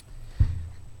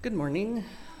Good morning.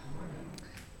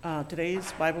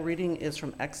 Today's Bible reading is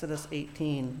from Exodus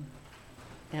 18.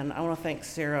 And I want to thank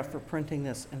Sarah for printing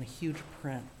this in a huge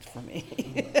print for me.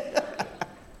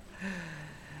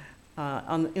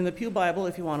 In the Pew Bible,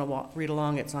 if you want to read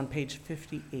along, it's on page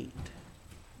 58.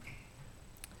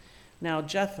 Now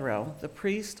Jethro, the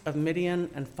priest of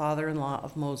Midian and father-in-law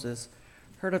of Moses,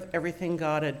 heard of everything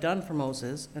God had done for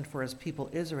Moses and for his people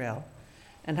Israel,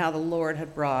 and how the Lord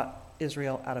had brought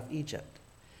Israel out of Egypt.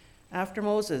 After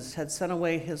Moses had sent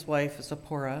away his wife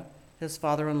Zipporah, his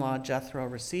father-in-law Jethro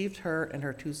received her and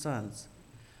her 2 sons.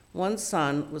 One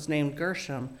son was named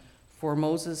Gershom, for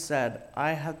Moses said,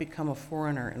 "I have become a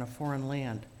foreigner in a foreign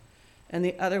land." And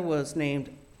the other was named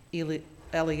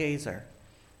Eleazar,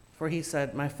 for he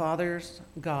said, "My father's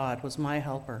God was my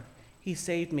helper. He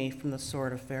saved me from the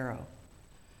sword of Pharaoh."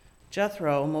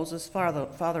 Jethro, Moses'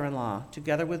 father-in-law,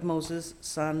 together with Moses'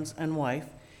 sons and wife,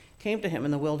 came to him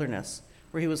in the wilderness,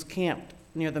 where he was camped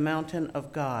near the mountain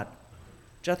of God.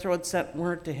 Jethro had sent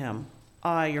word to him,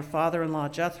 "I, your father-in-law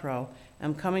Jethro,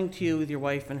 am coming to you with your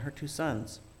wife and her 2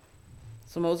 sons."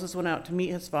 So Moses went out to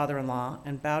meet his father-in-law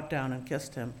and bowed down and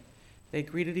kissed him. They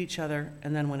greeted each other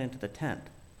and then went into the tent.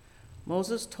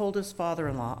 Moses told his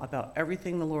father-in-law about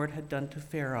everything the Lord had done to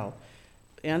Pharaoh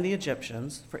and the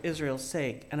Egyptians for Israel's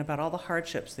sake, and about all the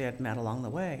hardships they had met along the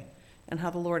way, and how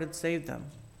the Lord had saved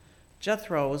them.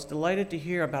 Jethro was delighted to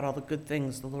hear about all the good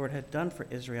things the Lord had done for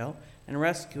Israel in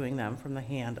rescuing them from the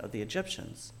hand of the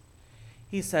Egyptians.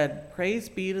 He said, "Praise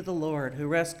be to the Lord who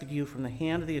rescued you from the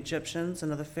hand of the Egyptians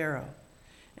and of the Pharaoh,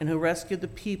 and who rescued the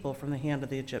people from the hand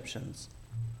of the Egyptians.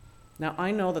 Now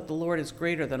I know that the Lord is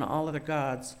greater than all other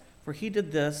gods, for he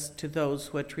did this to those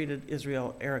who had treated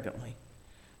Israel arrogantly."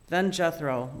 Then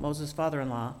Jethro, Moses'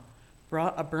 father-in-law,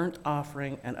 brought a burnt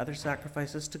offering and other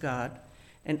sacrifices to God,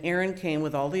 and Aaron came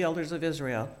with all the elders of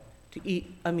Israel to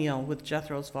eat a meal with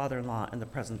Jethro's father-in-law in the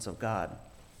presence of God.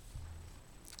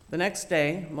 The next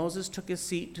day, Moses took his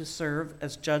seat to serve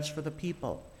as judge for the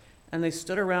people, and they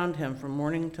stood around him from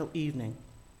morning till evening.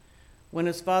 When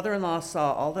his father-in-law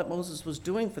saw all that Moses was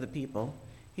doing for the people,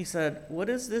 he said, "What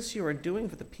is this you are doing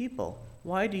for the people?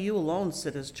 Why do you alone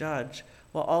sit as judge,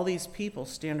 while all these people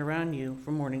stand around you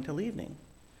from morning till evening?"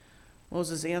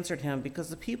 Moses answered him, "Because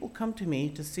the people come to me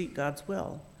to seek God's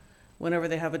will. Whenever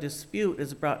they have a dispute, it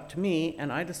is brought to me,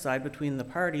 and I decide between the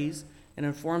parties and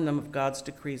inform them of God's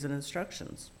decrees and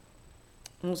instructions."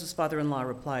 Moses' father-in-law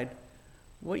replied,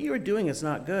 "What you are doing is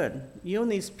not good. You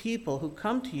and these people who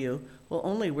come to you will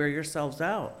only wear yourselves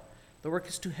out. The work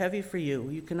is too heavy for you.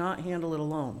 You cannot handle it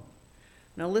alone.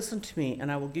 Now listen to me,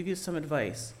 and I will give you some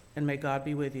advice, and may God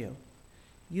be with you.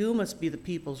 You must be the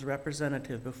people's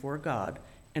representative before God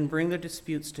and bring their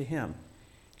disputes to him.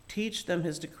 Teach them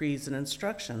his decrees and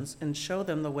instructions, and show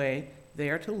them the way they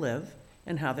are to live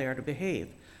and how they are to behave.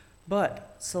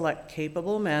 But select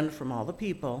capable men from all the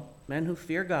people, men who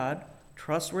fear God,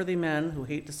 trustworthy men who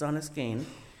hate dishonest gain,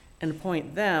 and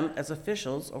appoint them as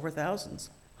officials over thousands,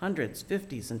 hundreds,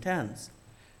 fifties, and tens.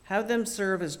 Have them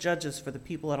serve as judges for the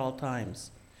people at all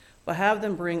times. But have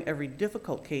them bring every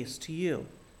difficult case to you.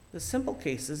 The simple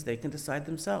cases they can decide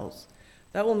themselves.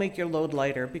 That will make your load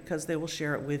lighter, because they will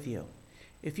share it with you.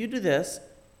 If you do this,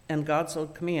 and God so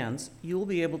commands, you will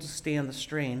be able to stand the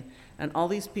strain, and all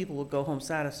these people will go home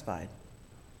satisfied."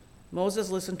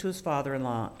 Moses listened to his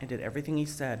father-in-law and did everything he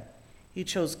said. He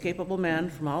chose capable men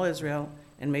from all Israel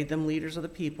and made them leaders of the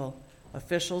people,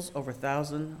 officials over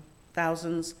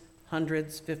thousands,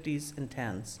 hundreds, fifties, and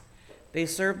tens. They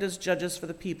served as judges for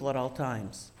the people at all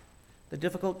times. The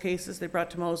difficult cases they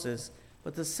brought to Moses,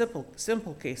 but the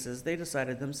simple cases they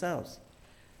decided themselves.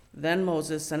 Then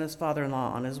Moses sent his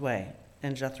father-in-law on his way,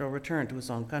 and Jethro returned to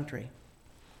his own country.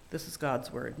 This is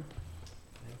God's word.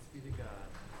 Thanks be to God.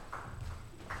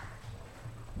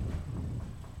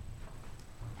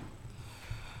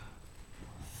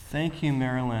 Thank you,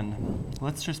 Marilyn.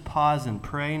 Let's just pause and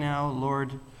pray now.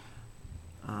 Lord,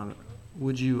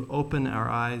 would you open our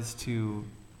eyes to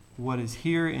what is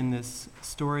here in this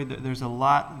story? There's a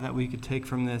lot that we could take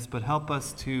from this, but help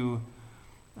us to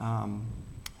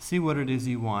see what it is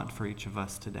you want for each of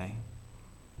us today.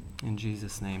 In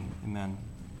Jesus' name, amen.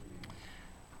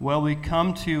 Well, we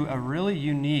come to a really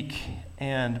unique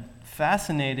and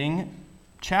fascinating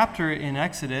chapter in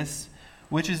Exodus,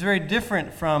 which is very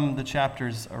different from the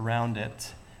chapters around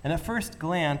it. And at first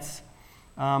glance,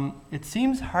 it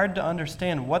seems hard to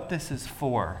understand what this is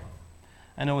for.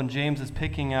 I know when James is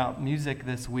picking out music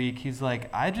this week, he's like,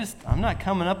 I'm not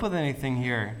coming up with anything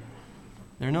here.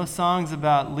 There are no songs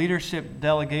about leadership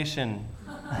delegation.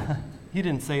 He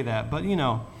didn't say that, but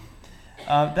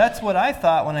that's what I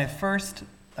thought when I first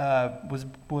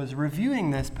was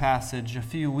reviewing this passage a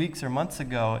few weeks or months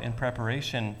ago in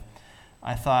preparation,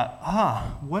 I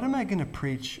thought, what am I going to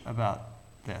preach about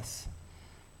this?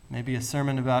 Maybe a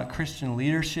sermon about Christian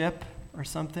leadership or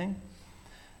something.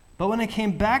 But when I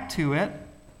came back to it,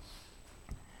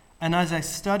 and as I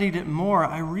studied it more,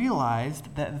 I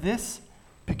realized that this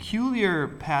peculiar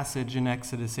passage in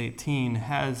Exodus 18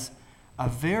 has a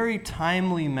very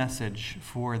timely message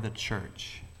for the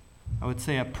church. I would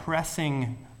say a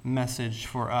pressing message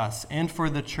for us and for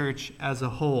the church as a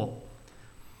whole.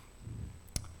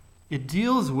 It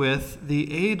deals with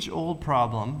the age-old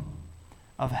problem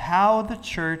of how the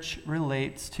church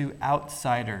relates to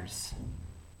outsiders.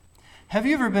 Have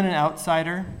you ever been an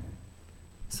outsider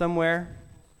somewhere?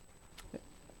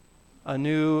 A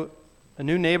new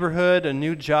neighborhood, a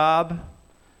new job,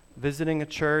 visiting a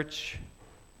church,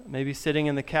 maybe sitting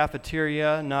in the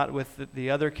cafeteria, not with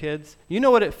the other kids. You know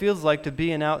what it feels like to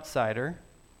be an outsider.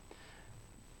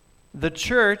 The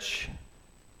church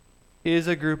is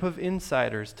a group of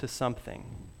insiders to something,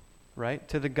 right?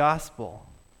 To the gospel.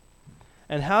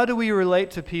 And how do we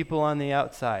relate to people on the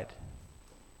outside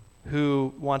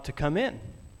who want to come in?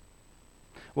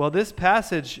 Well, this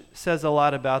passage says a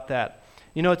lot about that.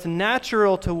 You know, it's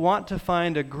natural to want to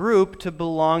find a group to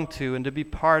belong to and to be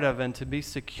part of and to be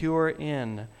secure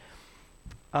in.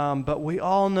 But we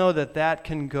all know that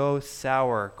can go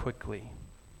sour quickly.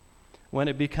 When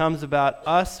it becomes about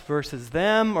us versus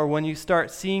them, or when you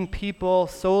start seeing people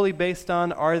solely based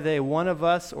on are they one of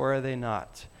us or are they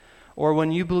not? Or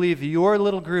when you believe your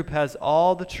little group has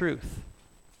all the truth.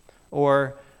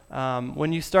 Or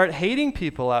when you start hating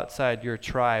people outside your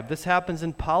tribe. This happens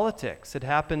in politics. It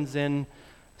happens in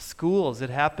schools. It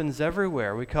happens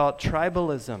everywhere. We call it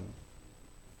tribalism.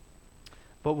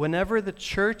 But whenever the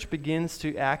church begins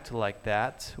to act like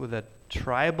that, with a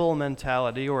tribal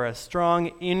mentality or a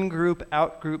strong in-group,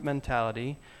 out-group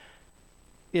mentality,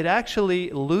 it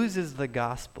actually loses the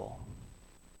gospel.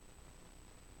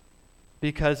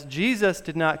 Because Jesus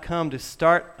did not come to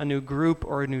start a new group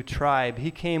or a new tribe.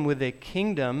 He came with a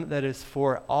kingdom that is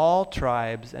for all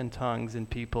tribes and tongues and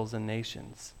peoples and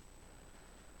nations.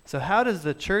 So how does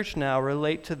the church now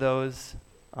relate to those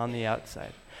on the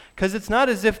outside? Because it's not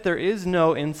as if there is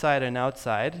no inside and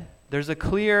outside. There's a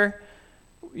clear,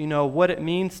 what it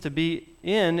means to be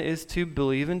in is to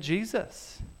believe in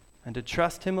Jesus and to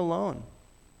trust him alone.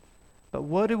 But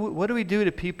what do we do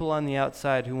to people on the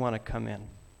outside who want to come in?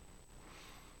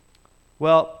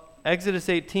 Well, Exodus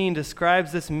 18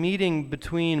 describes this meeting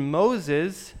between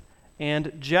Moses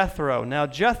and Jethro. Now,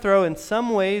 Jethro in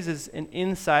some ways is an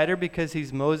insider because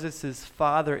he's Moses'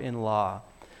 father-in-law.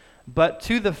 But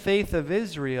to the faith of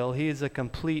Israel, he is a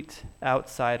complete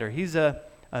outsider. He's a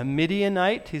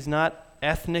Midianite. He's not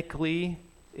ethnically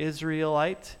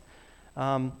Israelite.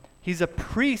 He's a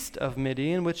priest of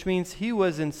Midian, which means he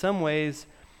was in some ways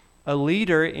a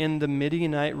leader in the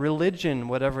Midianite religion,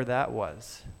 whatever that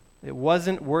was. It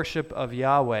wasn't worship of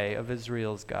Yahweh, of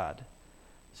Israel's God.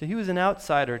 So he was an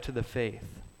outsider to the faith.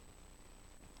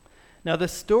 Now the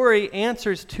story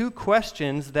answers two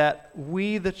questions that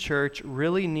we, the church,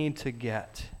 really need to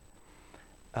get.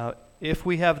 If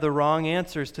we have the wrong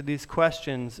answers to these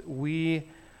questions, we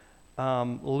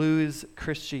lose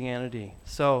Christianity.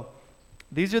 So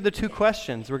these are the two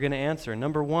questions we're going to answer.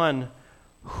 Number one,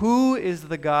 who is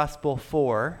the gospel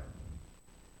for?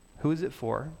 Who is it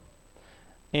for?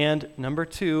 And number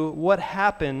two, what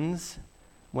happens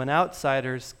when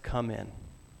outsiders come in?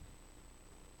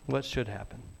 What should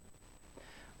happen?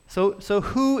 So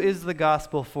who is the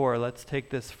gospel for? Let's take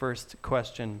this first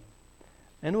question.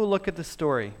 And we'll look at the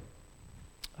story.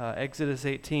 Exodus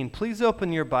 18. Please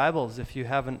open your Bibles, if you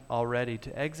haven't already,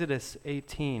 to Exodus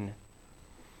 18.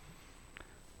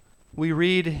 We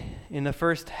read in the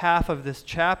first half of this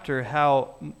chapter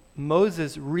how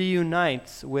Moses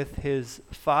reunites with his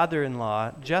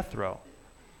father-in-law, Jethro.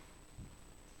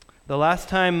 The last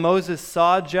time Moses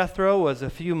saw Jethro was a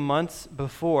few months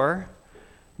before.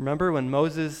 Remember when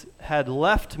Moses had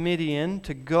left Midian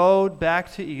to go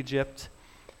back to Egypt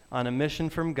on a mission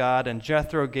from God, and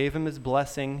Jethro gave him his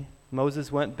blessing.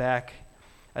 Moses went back.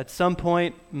 At some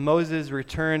point, Moses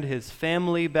returned his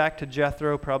family back to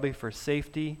Jethro, probably for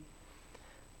safety.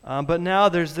 But now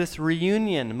there's this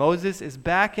reunion. Moses is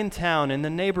back in town in the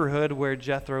neighborhood where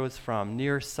Jethro is from,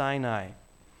 near Sinai.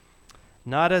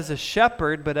 Not as a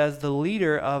shepherd, but as the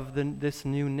leader of this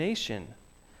new nation.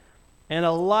 And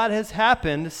a lot has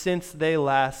happened since they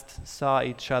last saw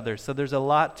each other. So there's a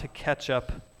lot to catch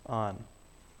up on,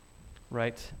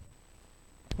 right?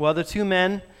 Well, the two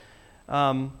men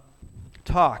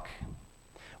talk.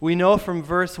 We know from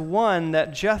verse 1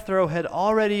 that Jethro had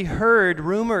already heard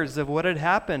rumors of what had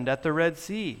happened at the Red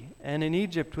Sea and in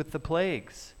Egypt with the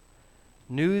plagues.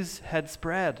 News had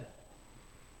spread.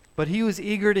 But he was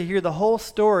eager to hear the whole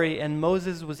story, and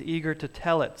Moses was eager to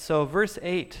tell it. So verse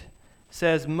 8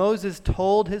 says, Moses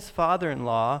told his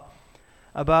father-in-law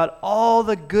about all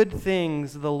the good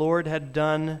things the Lord had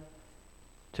done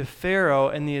to Pharaoh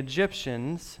and the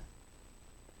Egyptians.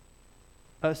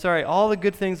 All the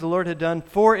good things the Lord had done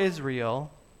for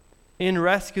Israel in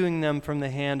rescuing them from the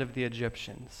hand of the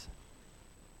Egyptians.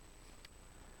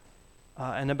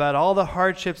 And about all the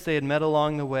hardships they had met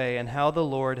along the way and how the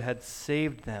Lord had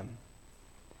saved them.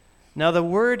 Now the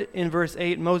word in verse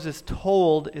 8, Moses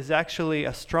told, is actually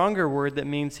a stronger word that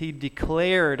means he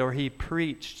declared or he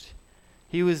preached.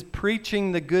 He was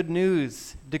preaching the good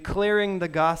news, declaring the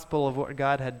gospel of what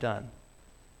God had done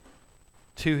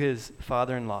to his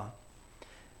father-in-law.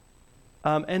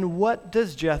 And what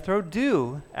does Jethro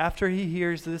do after he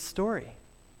hears this story?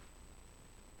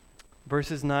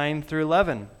 Verses 9 through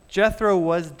 11. Jethro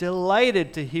was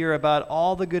delighted to hear about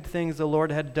all the good things the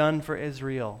Lord had done for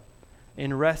Israel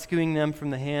in rescuing them from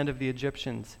the hand of the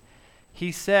Egyptians.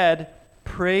 He said,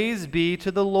 "Praise be to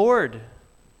the Lord,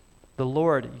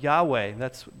 Yahweh,"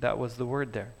 that was the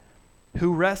word there,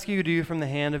 "who rescued you from the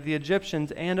hand of the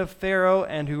Egyptians and of Pharaoh,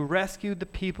 and who rescued the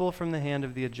people from the hand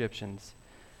of the Egyptians.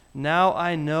 Now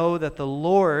I know that the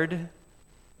Lord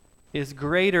is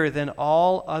greater than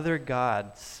all other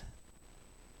gods."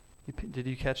 Did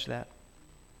you catch that?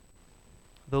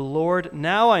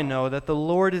 Now I know that the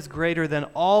Lord is greater than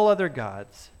all other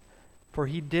gods, for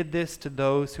he did this to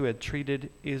those who had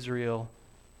treated Israel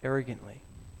arrogantly.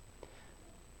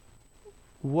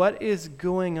 What is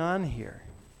going on here?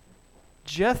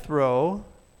 Jethro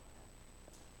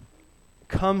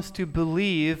comes to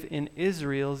believe in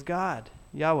Israel's God,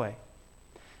 Yahweh.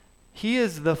 He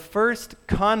is the first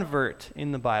convert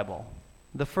in the Bible,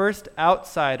 the first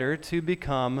outsider to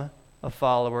become a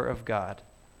follower of God.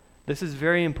 This is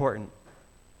very important.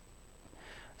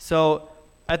 So,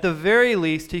 at the very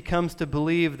least, he comes to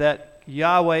believe that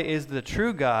Yahweh is the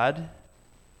true God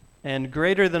and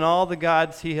greater than all the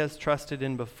gods he has trusted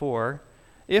in before.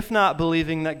 If not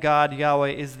believing that God,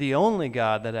 Yahweh, is the only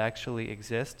God that actually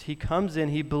exists, he comes in,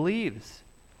 he believes.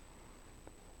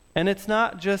 And it's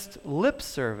not just lip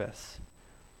service.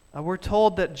 We're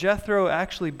told that Jethro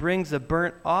actually brings a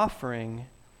burnt offering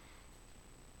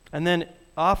and then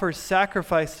offers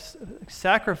sacrifices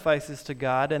to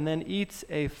God and then eats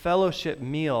a fellowship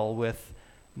meal with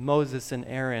Moses and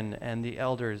Aaron and the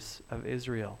elders of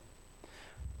Israel.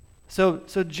 So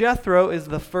Jethro is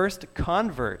the first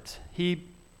convert. He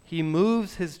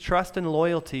moves his trust and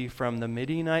loyalty from the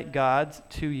Midianite gods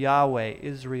to Yahweh,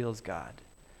 Israel's God.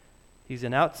 He's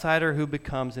an outsider who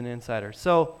becomes an insider.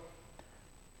 So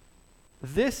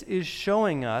this is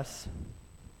showing us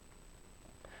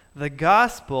the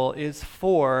gospel is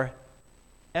for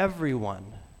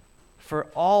everyone, for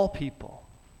all people,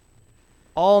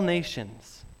 all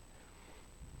nations.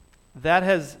 That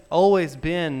has always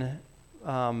been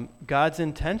God's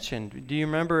intention. Do you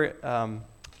remember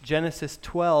Genesis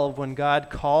 12 when God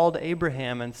called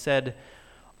Abraham and said,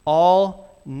 "All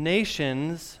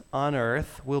nations on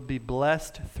earth will be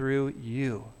blessed through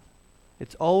you"?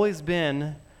 It's always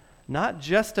been not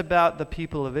just about the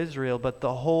people of Israel, but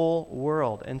the whole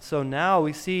world. And so now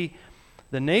we see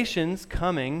the nations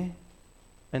coming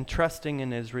and trusting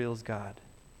in Israel's God.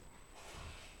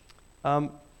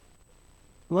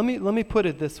 Let me put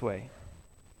it this way.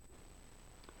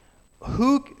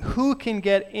 Who can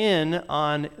get in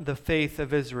on the faith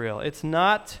of Israel? It's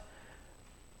not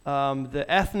the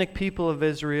ethnic people of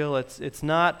Israel. It's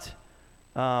not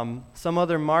some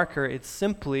other marker. It's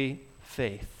simply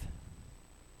faith.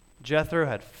 Jethro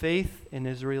had faith in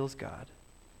Israel's God.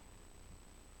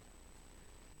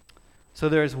 So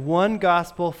there's one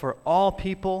gospel for all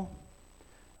people.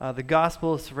 The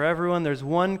gospel is for everyone. There's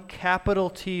one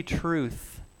capital T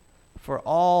truth for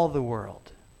all the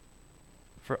world.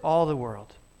 For all the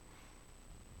world.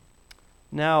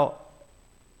 Now,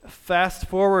 fast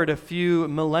forward a few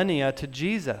millennia to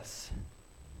Jesus.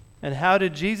 And how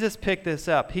did Jesus pick this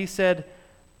up? He said,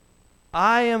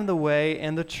 "I am the way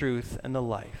and the truth and the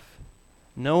life.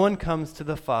 No one comes to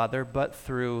the Father but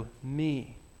through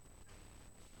me."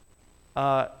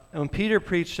 When Peter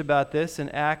preached about this in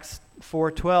Acts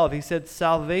 4:12, he said,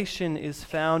 "Salvation is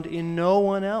found in no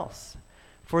one else,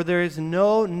 for there is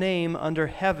no name under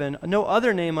heaven, no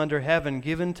other name under heaven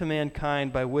given to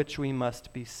mankind by which we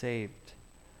must be saved."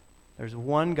 There's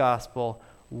one gospel,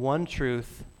 one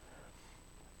truth.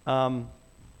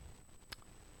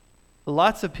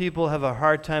 lots of people have a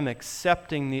hard time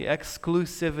accepting the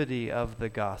exclusivity of the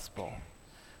gospel.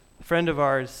 A friend of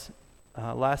ours,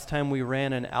 last time we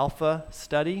ran an Alpha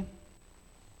study,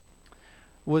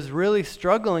 was really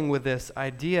struggling with this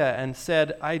idea and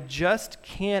said, I just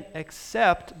can't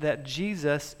accept that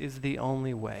Jesus is the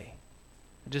only way.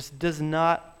 It just does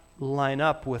not line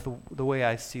up with the way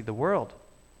I see the world.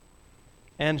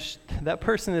 And that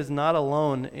person is not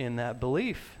alone in that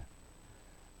belief.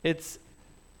 It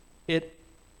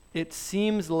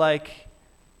seems like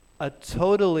a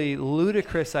totally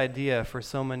ludicrous idea for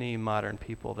so many modern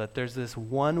people that there's this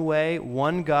one way,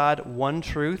 one God, one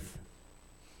truth.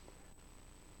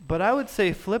 But I would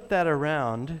say flip that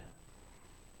around,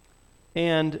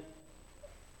 and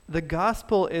the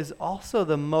gospel is also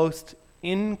the most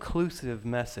inclusive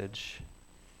message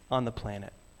on the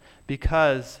planet,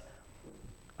 because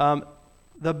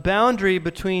the boundary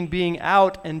between being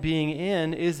out and being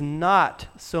in is not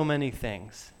so many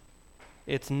things.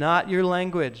 It's not your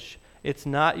language. It's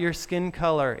not your skin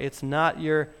color. It's not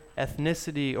your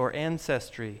ethnicity or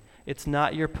ancestry. It's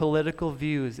not your political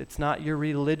views. It's not your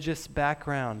religious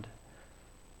background.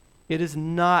 It is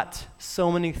not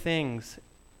so many things.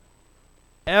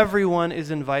 Everyone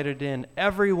is invited in.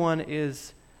 Everyone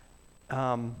is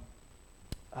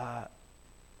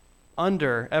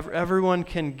everyone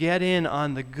can get in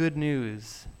on the good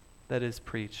news that is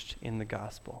preached in the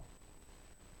gospel.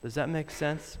 Does that make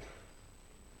sense?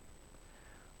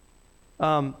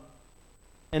 And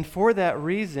for that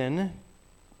reason,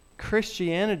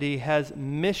 Christianity has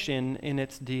mission in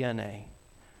its DNA.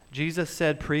 Jesus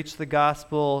said, preach the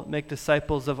gospel, make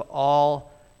disciples of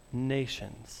all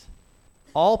nations,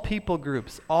 all people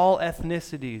groups, all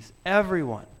ethnicities,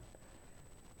 everyone.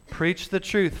 Preach the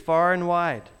truth far and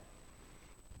wide.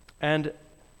 And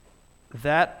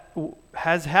that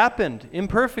has happened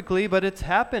imperfectly, but it's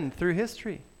happened through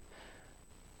history.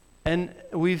 And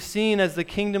we've seen as the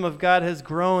kingdom of God has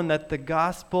grown that the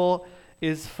gospel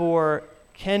is for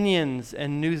Kenyans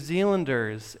and New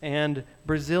Zealanders and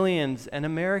Brazilians and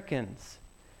Americans.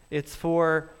 It's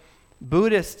for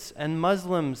Buddhists and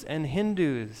Muslims and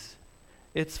Hindus.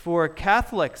 It's for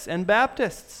Catholics and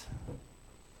Baptists.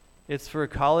 It's for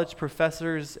college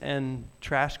professors and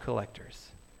trash collectors.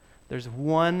 There's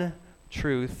one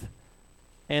truth,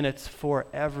 and it's for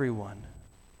everyone.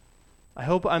 I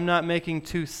hope I'm not making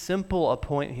too simple a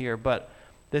point here, but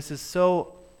this is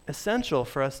so essential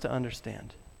for us to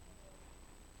understand.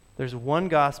 There's one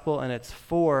gospel, and it's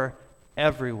for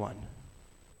everyone.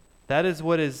 That is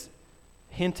what is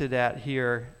hinted at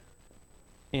here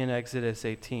in Exodus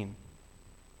 18.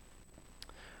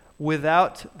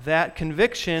 Without that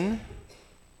conviction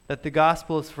that the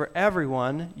gospel is for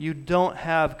everyone, you don't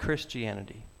have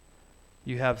Christianity.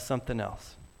 You have something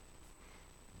else.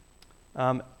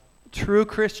 True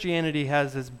Christianity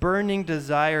has this burning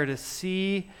desire to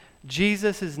see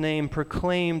Jesus' name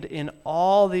proclaimed in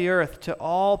all the earth to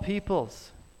all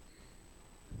peoples.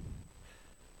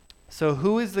 So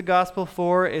who is the gospel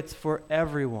for? It's for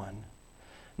everyone.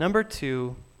 Number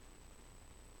 2,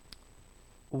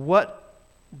 what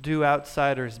do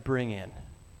outsiders bring in?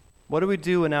 What do we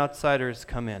do when outsiders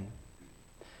come in?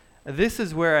 This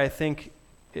is where I think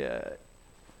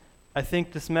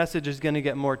this message is going to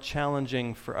get more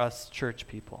challenging for us church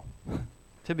people,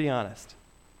 to be honest.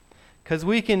 Because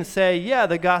we can say, yeah,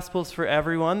 the gospel's for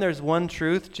everyone. There's one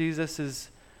truth. Jesus is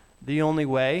the only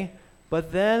way.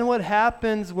 But then what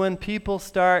happens when people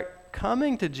start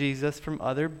coming to Jesus from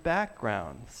other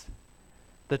backgrounds?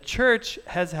 The church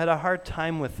has had a hard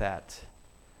time with that.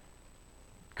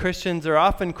 Christians are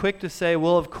often quick to say,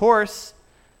 well, of course,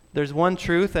 there's one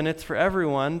truth and it's for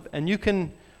everyone, and you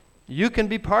can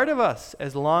be part of us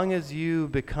as long as you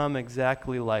become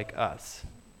exactly like us,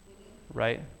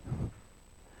 right?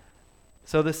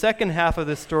 So the second half of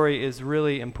this story is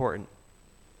really important.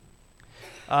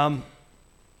 And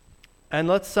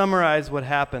let's summarize what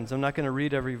happens. I'm not going to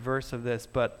read every verse of this,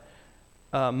 but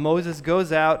Moses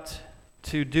goes out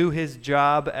to do his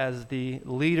job as the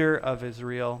leader of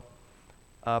Israel.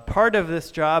 Part of this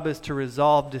job is to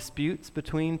resolve disputes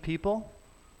between people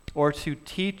or to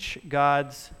teach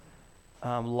God's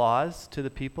laws to the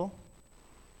people.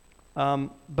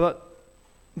 But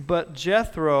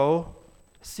Jethro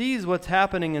sees what's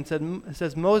happening and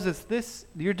says, Moses,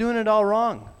 you're doing it all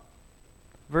wrong.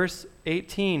 Verse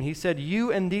 18, he said,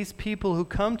 you and these people who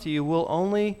come to you will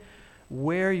only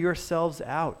wear yourselves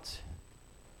out.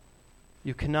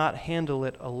 You cannot handle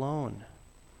it alone.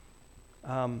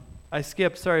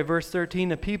 Verse 13,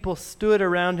 the people stood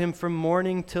around him from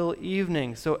morning till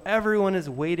evening. So everyone is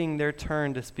waiting their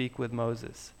turn to speak with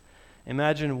Moses.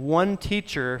 Imagine one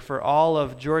teacher for all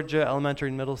of Georgia elementary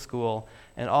and middle school,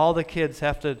 and all the kids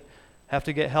have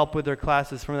to get help with their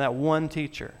classes from that one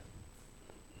teacher.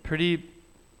 Pretty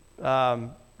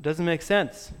doesn't make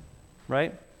sense,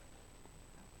 right?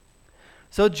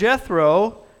 So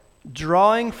Jethro,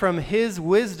 drawing from his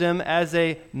wisdom as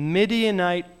a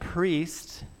Midianite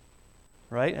priest,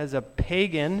 right, as a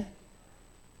pagan,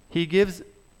 he gives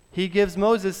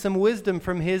Moses some wisdom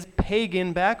from his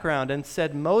pagan background and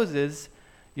said, Moses,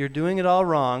 you're doing it all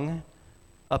wrong.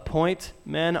 Appoint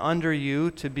men under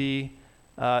you to be,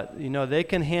 they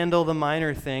can handle the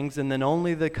minor things, and then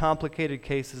only the complicated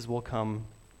cases will come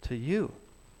to you.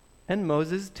 And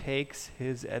Moses takes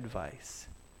his advice.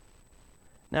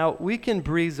 Now, we can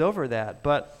breeze over that,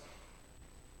 but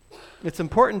it's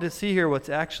important to see here what's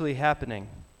actually happening.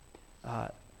 I'm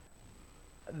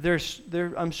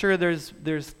sure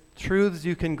there's truths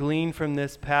you can glean from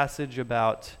this passage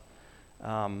about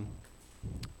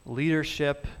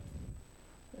leadership.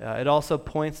 It also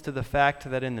points to the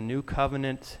fact that in the new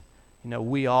covenant,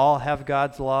 we all have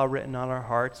God's law written on our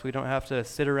hearts. We don't have to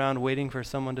sit around waiting for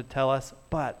someone to tell us.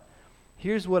 But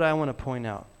here's what I want to point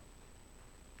out.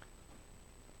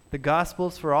 The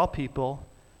gospel's for all people,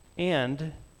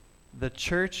 and the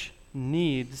church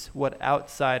needs what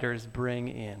outsiders bring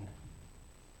in.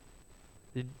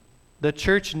 The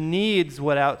church needs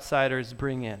what outsiders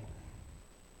bring in.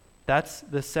 That's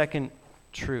the second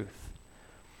truth.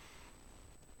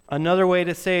 Another way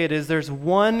to say it is there's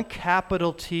one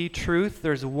capital T truth,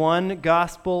 there's one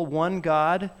gospel, one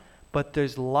God, but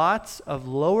there's lots of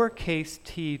lowercase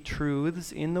t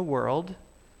truths in the world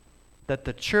that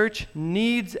the church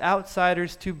needs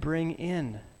outsiders to bring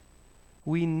in.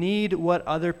 We need what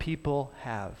other people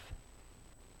have.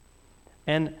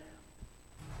 And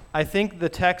I think the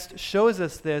text shows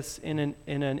us this in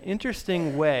an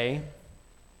interesting way.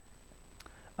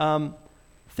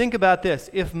 Think about this.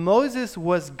 If Moses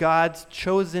was God's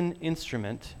chosen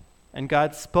instrument, and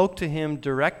God spoke to him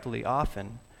directly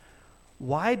often,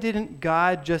 why didn't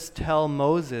God just tell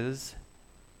Moses,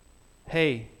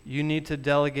 hey, you need to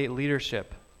delegate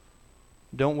leadership.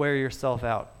 Don't wear yourself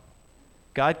out.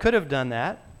 God could have done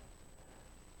that.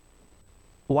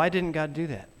 Why didn't God do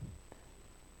that?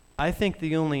 I think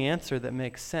the only answer that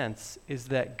makes sense is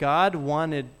that God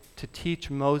wanted to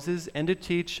teach Moses and to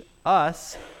teach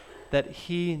us that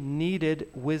he needed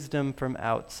wisdom from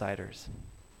outsiders.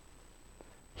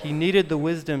 He needed the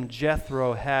wisdom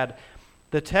Jethro had.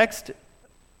 The text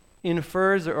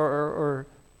infers or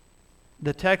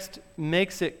the text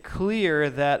makes it clear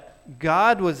that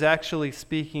God was actually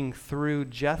speaking through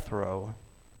Jethro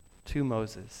to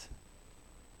Moses.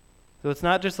 So it's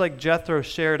not just like Jethro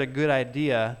shared a good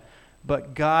idea,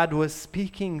 but God was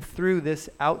speaking through this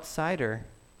outsider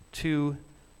to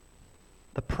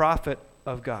the prophet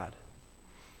of God.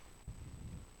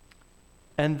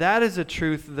 And that is a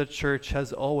truth the church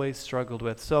has always struggled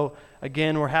with. So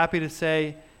again, we're happy to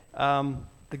say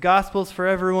the gospel's for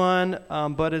everyone,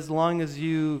 but as long as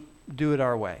you do it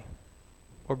our way,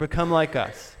 or become like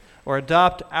us, or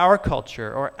adopt our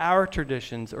culture, or our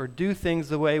traditions, or do things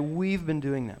the way we've been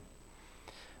doing them.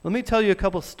 Let me tell you a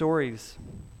couple stories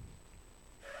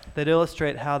that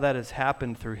illustrate how that has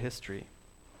happened through history.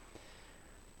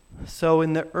 So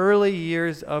in the early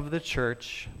years of the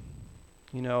church,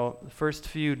 the first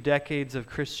few decades of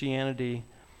Christianity,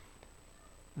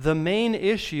 the main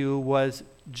issue was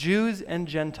Jews and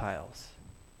Gentiles.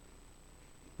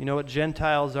 You know what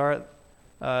Gentiles are?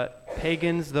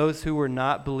 Pagans, those who were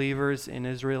not believers in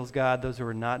Israel's God, those who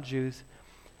were not Jews.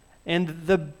 And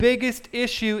the biggest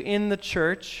issue in the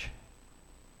church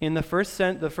in the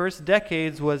first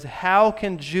decades was, how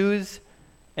can Jews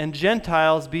and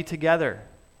Gentiles be together?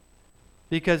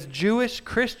 Because Jewish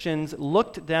Christians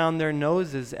looked down their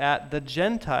noses at the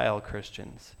Gentile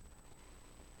Christians.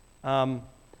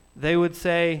 They would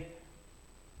say,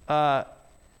 how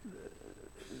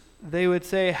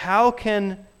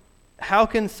can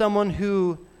someone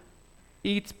who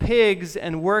eats pigs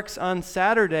and works on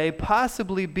Saturday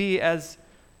possibly be as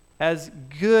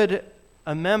good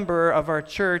a member of our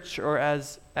church or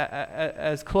as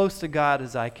close to God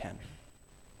as I can?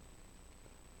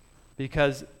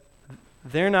 Because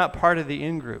they're not part of the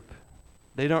in-group.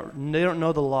 They don't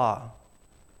know the law.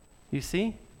 You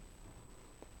see?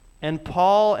 And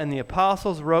Paul and the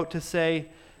apostles wrote to say,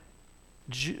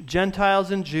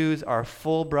 Gentiles and Jews are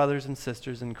full brothers and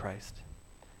sisters in Christ.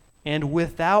 And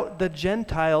without the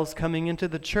Gentiles coming into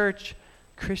the church,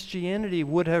 Christianity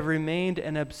would have remained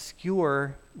an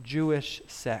obscure Jewish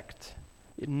sect.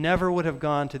 It never would have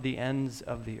gone to the ends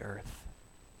of the earth.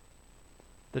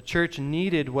 The church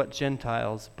needed what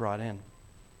Gentiles brought in.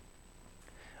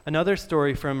 another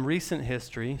story from recent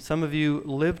history. Some of you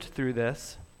lived through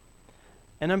this.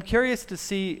 And I'm curious to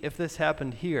see if this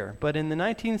happened here. But in the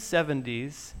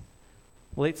 1970s,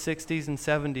 late 60s and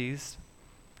 70s,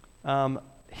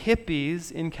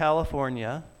 hippies in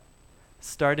California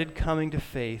started coming to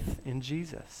faith in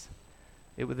Jesus.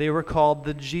 They were called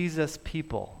the Jesus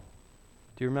people.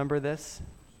 Do you remember this?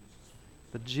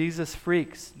 The Jesus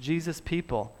freaks, Jesus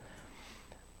people.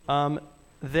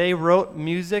 They wrote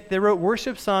music, they wrote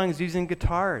worship songs using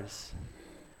guitars.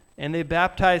 And they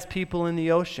baptized people in the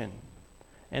ocean.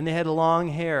 And they had long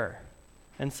hair.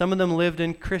 And some of them lived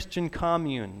in Christian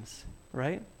communes,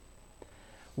 right?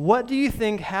 What do you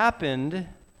think happened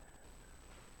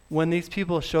when these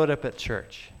people showed up at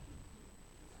church?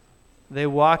 They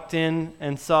walked in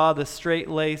and saw the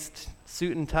straight-laced,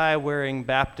 suit and tie wearing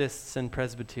Baptists and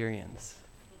Presbyterians.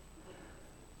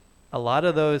 A lot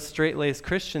of those straight-laced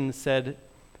Christians said,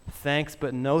 "Thanks,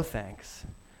 but no thanks.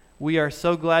 We are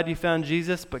so glad you found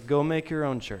Jesus, but go make your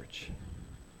own church."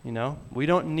 You know, we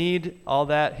don't need all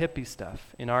that hippie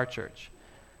stuff in our church.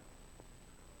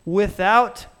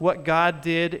 Without what God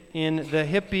did in the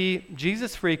hippie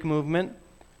Jesus freak movement,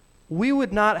 we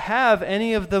would not have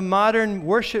any of the modern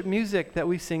worship music that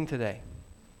we sing today.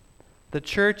 The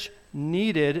church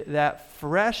needed that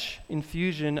fresh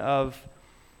infusion of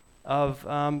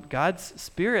God's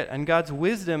Spirit and God's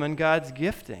wisdom and God's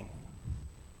gifting.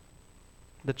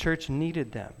 The church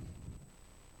needed them.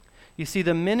 You see,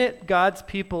 the minute God's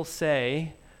people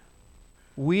say,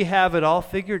 "We have it all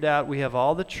figured out, we have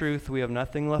all the truth, we have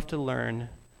nothing left to learn,"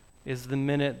 is the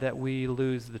minute that we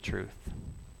lose the truth.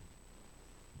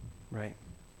 Right?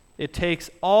 It takes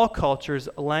all cultures,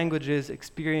 languages,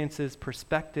 experiences,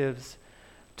 perspectives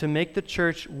to make the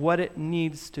church what it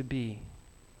needs to be.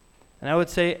 And I would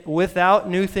say, without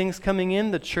new things coming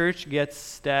in, the church gets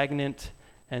stagnant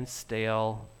and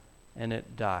stale, and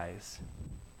it dies.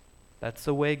 That's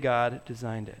the way God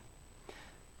designed it.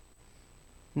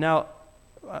 Now,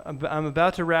 I'm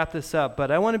about to wrap this up,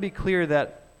 but I want to be clear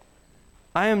that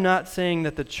I am not saying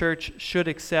that the church should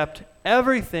accept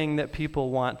everything that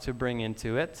people want to bring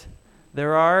into it.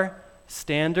 There are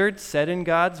standards set in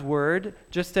God's word,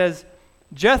 just as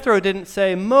Jethro didn't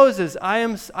say, "Moses,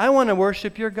 I want to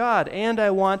worship your God, and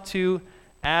I want to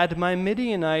add my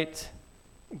Midianite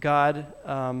God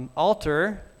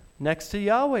altar next to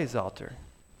Yahweh's altar."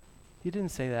 He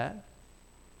didn't say that.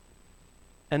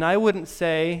 And I wouldn't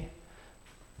say,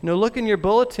 look in your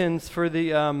bulletins for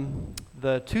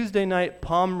the Tuesday night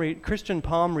Christian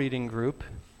palm reading group.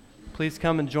 Please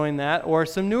come and join that. Or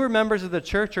some newer members of the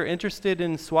church are interested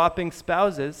in swapping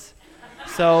spouses.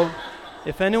 So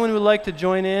if anyone would like to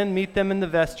join in, meet them in the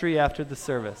vestry after the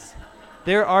service.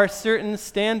 There are certain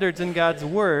standards in God's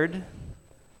word,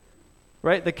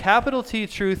 right? The capital T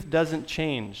truth doesn't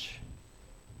change.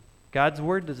 God's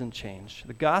word doesn't change.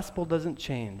 The gospel doesn't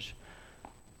change.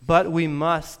 But we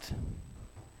must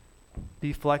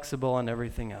be flexible on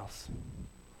everything else.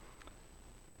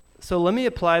 So let me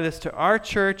apply this to our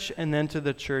church and then to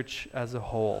the church as a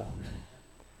whole.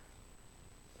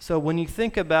 So when you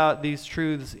think about these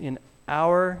truths in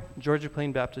our Georgia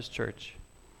Plain Baptist Church,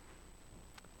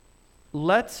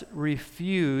 let's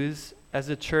refuse as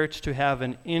a church to have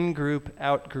an in-group,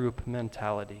 out-group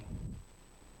mentality.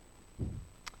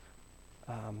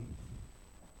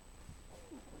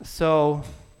 So,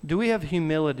 do we have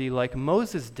humility like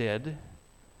Moses did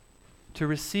to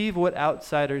receive what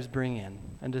outsiders bring in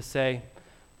and to say,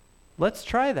 let's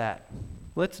try that.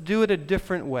 Let's do it a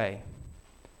different way.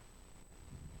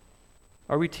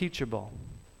 Are we teachable?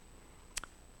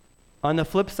 On the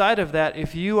flip side of that,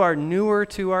 if you are newer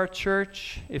to our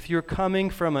church, if you're coming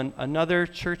from another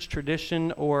church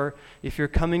tradition, or if you're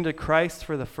coming to Christ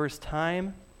for the first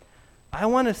time, I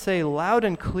want to say loud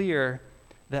and clear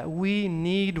that we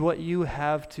need what you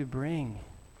have to bring.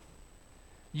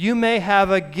 You may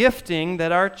have a gifting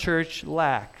that our church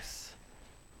lacks.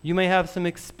 You may have some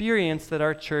experience that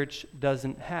our church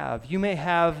doesn't have. You may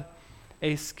have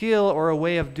a skill or a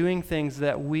way of doing things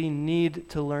that we need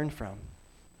to learn from.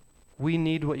 We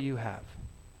need what you have.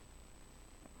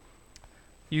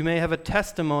 You may have a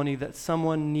testimony that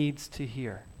someone needs to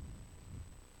hear.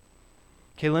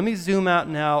 Okay, let me zoom out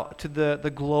now to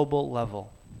the global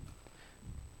level.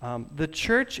 The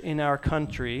church in our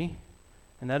country,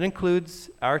 and that includes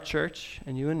our church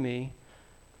and you and me,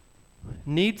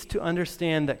 needs to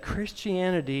understand that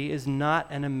Christianity is not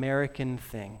an American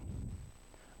thing.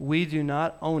 We do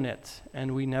not own it,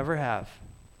 and we never have.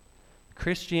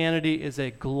 Christianity is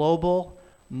a global,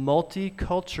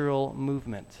 multicultural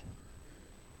movement.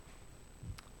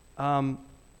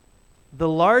 The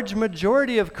large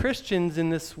majority of Christians in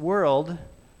this world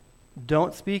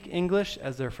don't speak English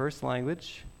as their first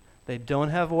language. They don't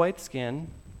have white skin.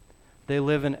 They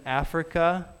live in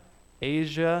Africa,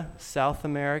 Asia, South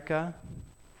America.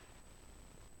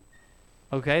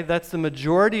 Okay, that's the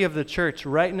majority of the church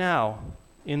right now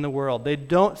in the world. They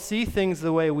don't see things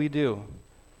the way we do.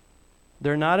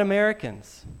 They're not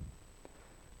Americans.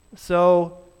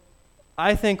 So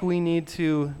I think we need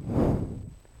to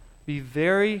be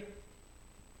very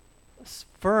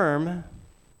firm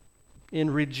in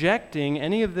rejecting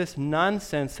any of this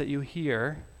nonsense that you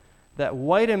hear, that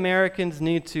white Americans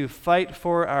need to fight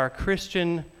for our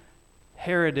Christian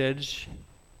heritage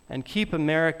and keep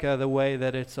America the way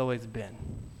that it's always been.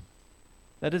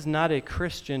 That is not a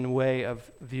Christian way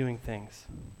of viewing things.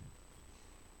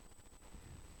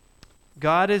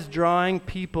 God is drawing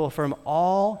people from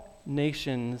all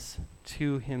nations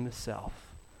to himself.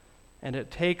 And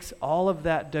it takes all of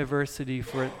that diversity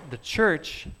for the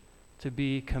church to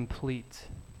be complete.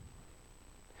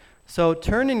 So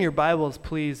turn in your Bibles,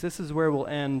 please. This is where we'll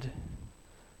end,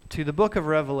 to the book of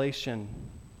Revelation,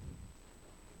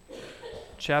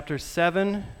 chapter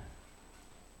 7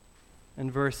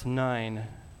 and verse 9.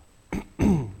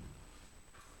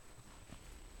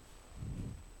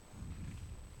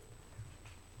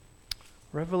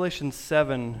 Revelation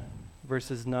 7,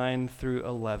 verses 9 through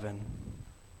 11.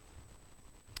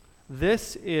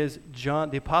 This is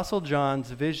John, the Apostle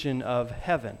John's vision of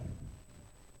heaven.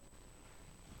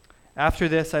 After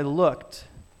this I looked,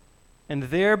 and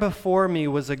there before me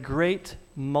was a great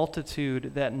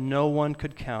multitude that no one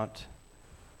could count,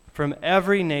 from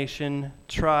every nation,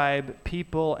 tribe,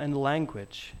 people, and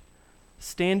language,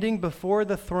 standing before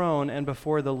the throne and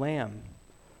before the Lamb.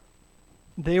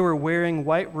 They were wearing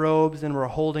white robes and were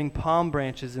holding palm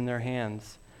branches in their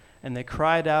hands, and they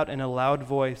cried out in a loud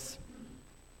voice,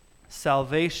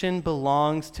 "Salvation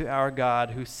belongs to our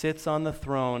God who sits on the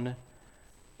throne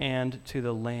and to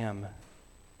the Lamb."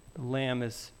 The Lamb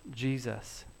is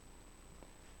Jesus.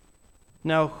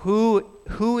 Now,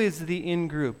 who is the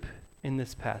in-group in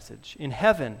this passage? In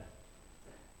heaven,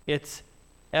 it's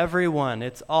everyone.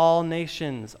 It's all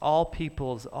nations, all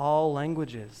peoples, all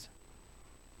languages.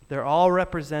 They're all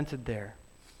represented there.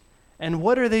 And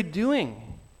what are they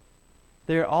doing?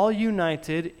 They're all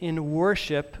united in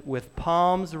worship with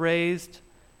palms raised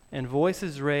and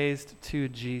voices raised to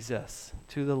Jesus,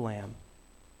 to the Lamb.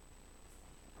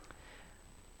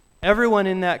 Everyone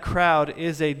in that crowd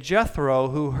is a Jethro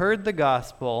who heard the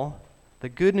gospel, the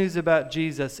good news about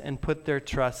Jesus, and put their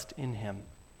trust in him.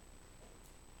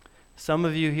 Some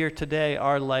of you here today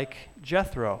are like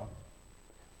Jethro.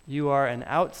 You are an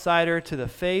outsider to the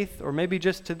faith, or maybe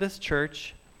just to this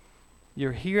church.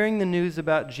 You're hearing the news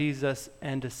about Jesus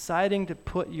and deciding to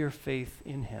put your faith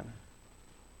in him.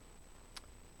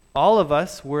 All of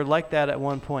us were like that at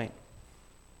one point.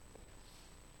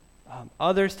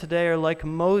 Others today are like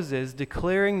Moses,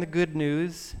 declaring the good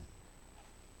news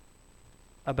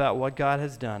about what God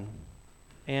has done.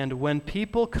 And when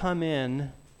people come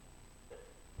in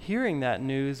hearing that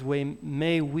news,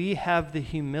 may we have the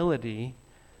humility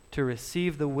to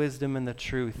receive the wisdom and the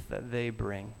truth that they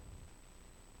bring.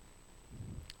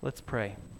 Let's pray.